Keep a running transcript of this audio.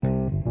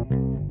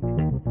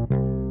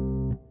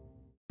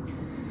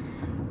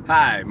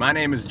Hi, my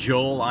name is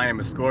Joel. I am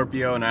a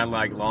Scorpio, and I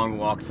like long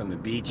walks on the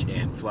beach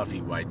and fluffy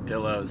white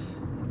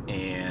pillows.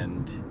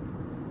 And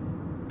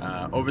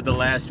over the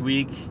last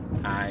week,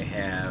 I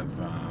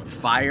have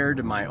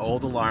fired my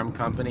old alarm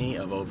company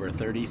of over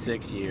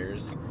 36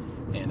 years,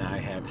 and I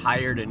have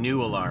hired a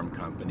new alarm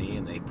company,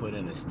 and they put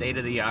in a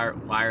state-of-the-art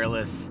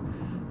wireless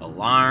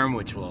alarm,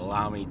 which will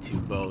allow me to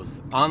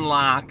both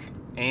unlock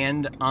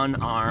and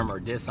unarm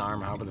or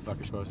disarm, however the fuck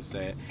you're supposed to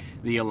say it,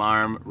 the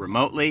alarm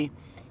remotely,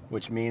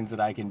 which means that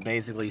I can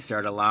basically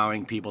start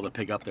allowing people to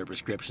pick up their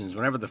prescriptions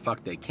whenever the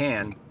fuck they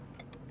can,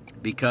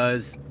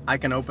 because I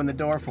can open the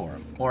door for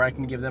them, or I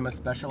can give them a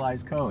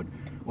specialized code,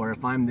 or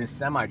if I'm this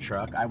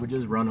semi-truck, I would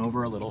just run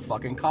over a little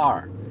fucking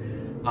car.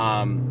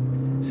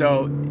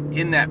 So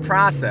in that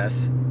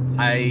process,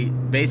 I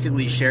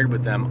basically shared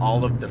with them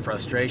all of the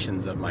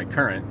frustrations of my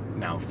current,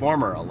 now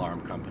former alarm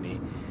company,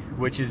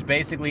 which is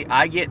basically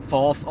I get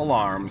false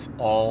alarms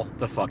all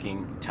the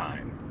fucking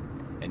time.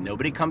 And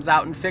nobody comes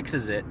out and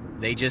fixes it.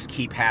 They just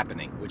keep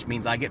happening, which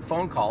means I get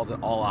phone calls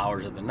at all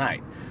hours of the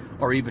night.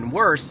 Or even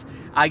worse,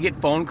 I get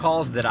phone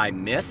calls that I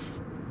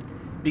miss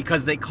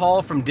because they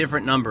call from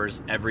different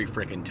numbers every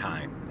frickin'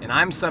 time. And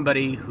I'm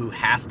somebody who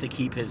has to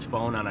keep his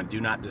phone on a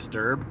do not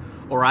disturb,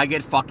 or I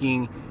get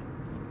fucking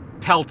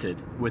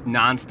pelted with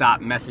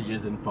nonstop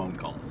messages and phone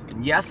calls.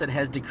 And yes, it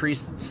has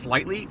decreased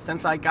slightly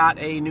since I got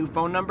a new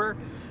phone number,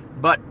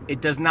 but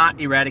it does not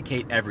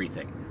eradicate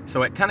everything.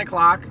 So at 10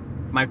 o'clock,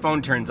 my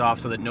phone turns off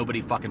so that nobody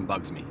fucking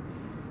bugs me.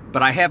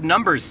 But I have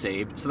numbers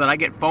saved so that I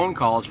get phone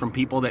calls from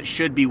people that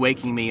should be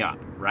waking me up,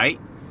 right?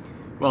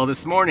 Well,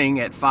 this morning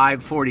at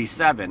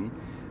 5:47,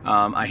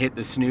 I hit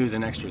the snooze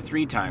an extra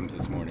 3 times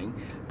this morning.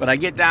 But I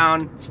get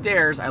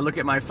downstairs, I look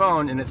at my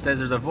phone, and it says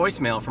there's a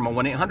voicemail from a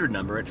 1-800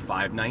 number at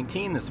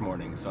 5:19 this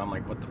morning. So I'm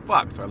like, what the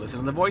fuck? So I listen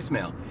to the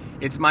voicemail.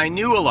 It's my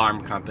new alarm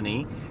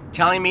company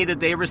telling me that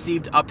they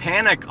received a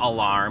panic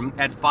alarm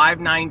at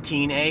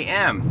 5:19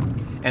 a.m.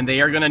 and they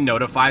are going to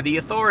notify the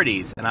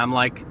authorities. And I'm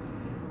like,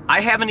 I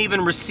haven't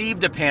even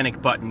received a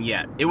panic button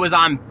yet. It was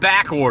on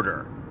back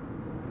order.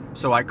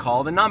 So I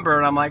call the number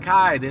and I'm like,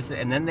 hi,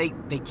 and then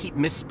they keep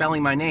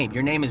misspelling my name.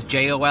 Your name is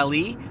Jole?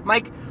 I'm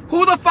like,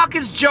 who the fuck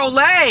is Joel?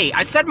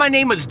 I said my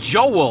name was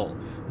Joel.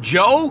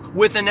 Joe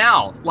with an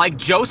L, like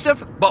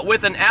Joseph, but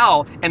with an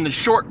L and the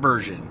short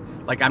version.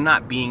 Like, I'm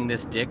not being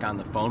this dick on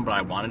the phone, but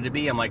I wanted to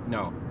be. I'm like,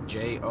 no,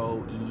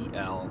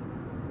 Joel.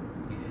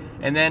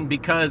 And then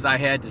because I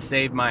had to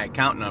save my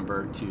account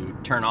number to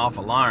turn off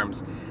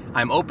alarms,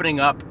 I'm opening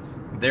up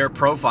their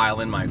profile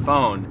in my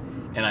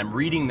phone and I'm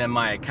reading them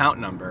my account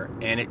number,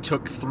 and it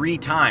took 3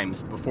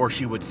 times before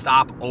she would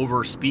stop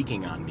over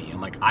speaking on me.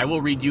 I'm like, I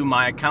will read you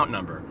my account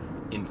number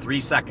in 3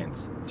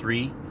 seconds.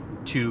 3,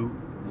 2,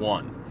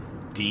 1.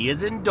 D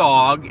as in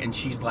dog, and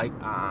she's like,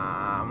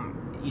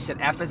 you said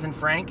F as in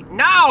Frank?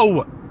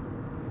 No!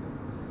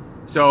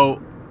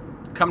 So,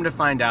 come to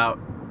find out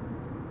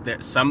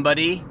that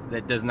somebody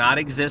that does not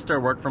exist or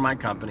work for my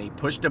company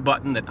pushed a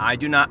button that I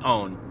do not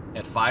own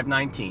at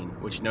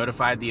 5:19, which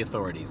notified the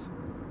authorities.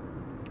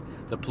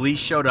 The police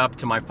showed up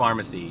to my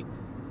pharmacy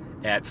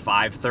at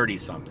 5:30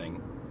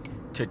 something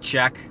to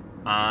check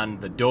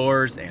on the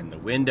doors and the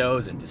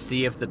windows and to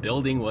see if the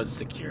building was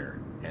secure.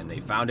 And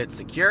they found it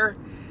secure.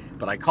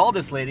 But I called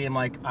this lady and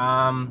like,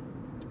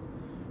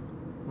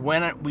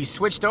 when we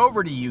switched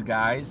over to you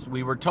guys,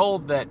 we were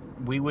told that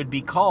we would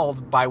be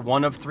called by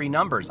one of 3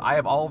 numbers. I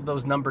have all of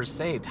those numbers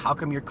saved. How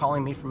come you're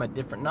calling me from a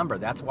different number?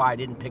 That's why I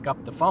didn't pick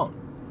up the phone.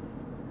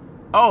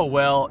 Oh,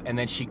 well, and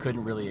then she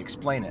couldn't really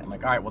explain it. I'm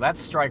like, all right, well, that's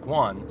strike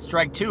 1.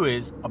 Strike 2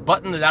 is a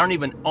button that I don't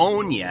even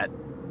own yet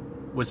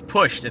was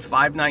pushed at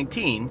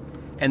 5:19,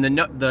 and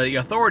the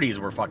authorities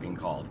were fucking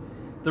called.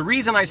 The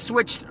reason I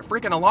switched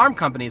freaking alarm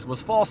companies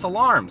was false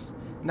alarms.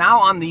 Now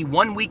on the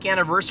 1-week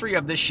anniversary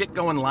of this shit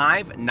going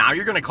live, now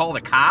you're going to call the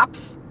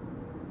cops?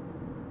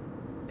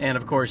 And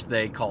of course,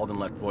 they called and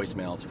left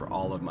voicemails for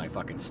all of my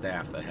fucking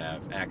staff that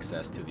have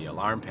access to the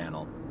alarm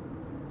panel.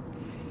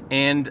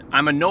 And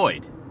I'm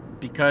annoyed,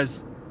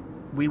 because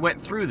we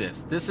went through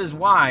this. This is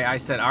why I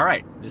said, all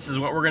right, this is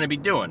what we're going to be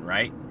doing,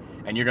 right?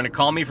 And you're going to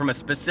call me from a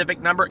specific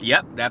number?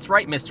 Yep, that's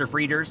right, Mr.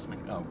 Frieders. I'm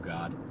like, oh,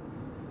 God.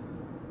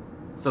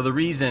 So the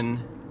reason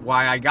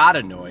why I got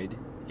annoyed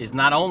is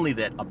not only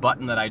that a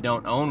button that I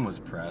don't own was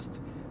pressed,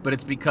 but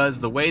it's because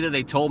the way that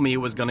they told me it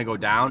was going to go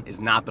down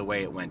is not the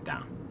way it went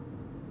down.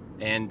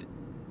 And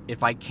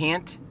if I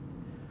can't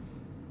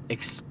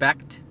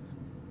expect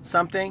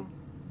something,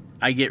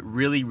 I get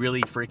really,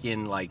 really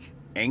freaking, like,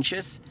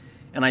 anxious.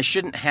 And I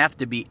shouldn't have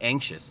to be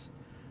anxious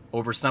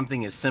over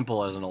something as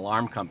simple as an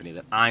alarm company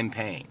that I'm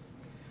paying.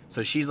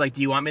 So she's like,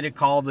 do you want me to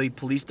call the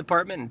police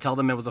department and tell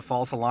them it was a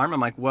false alarm? I'm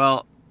like,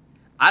 well,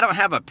 I don't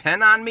have a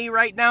pen on me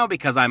right now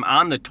because I'm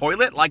on the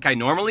toilet like I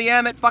normally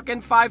am at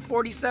fucking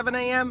 5:47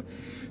 a.m.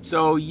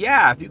 So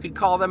yeah, if you could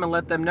call them and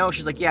let them know.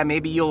 She's like, yeah,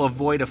 maybe you'll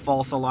avoid a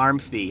false alarm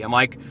fee. I'm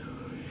like,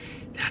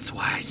 that's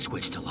why I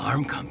switched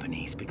alarm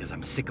companies, because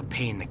I'm sick of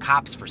paying the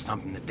cops for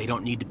something that they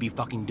don't need to be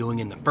fucking doing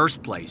in the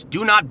first place.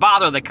 Do not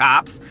bother the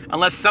cops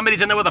unless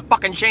somebody's in there with a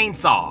fucking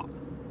chainsaw.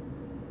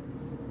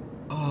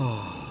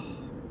 Oh.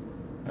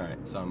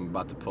 So I'm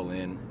about to pull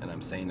in, and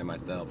I'm saying to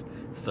myself,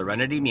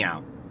 serenity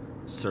meow,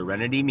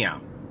 serenity meow.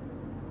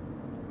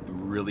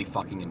 I'm really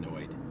fucking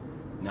annoyed.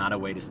 Not a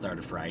way to start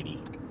a Friday.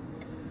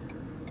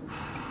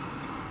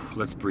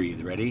 Let's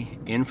breathe. Ready?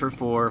 In for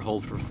 4,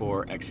 hold for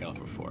 4, exhale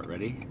for 4.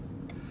 Ready?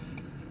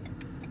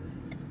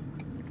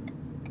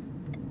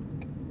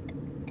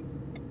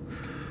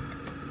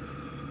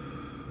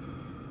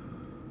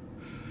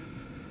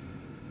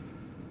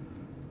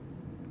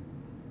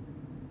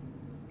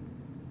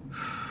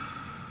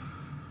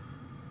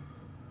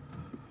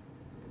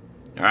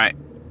 All right.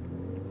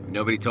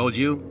 Nobody told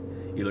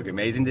you. You look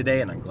amazing today,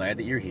 and I'm glad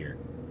that you're here.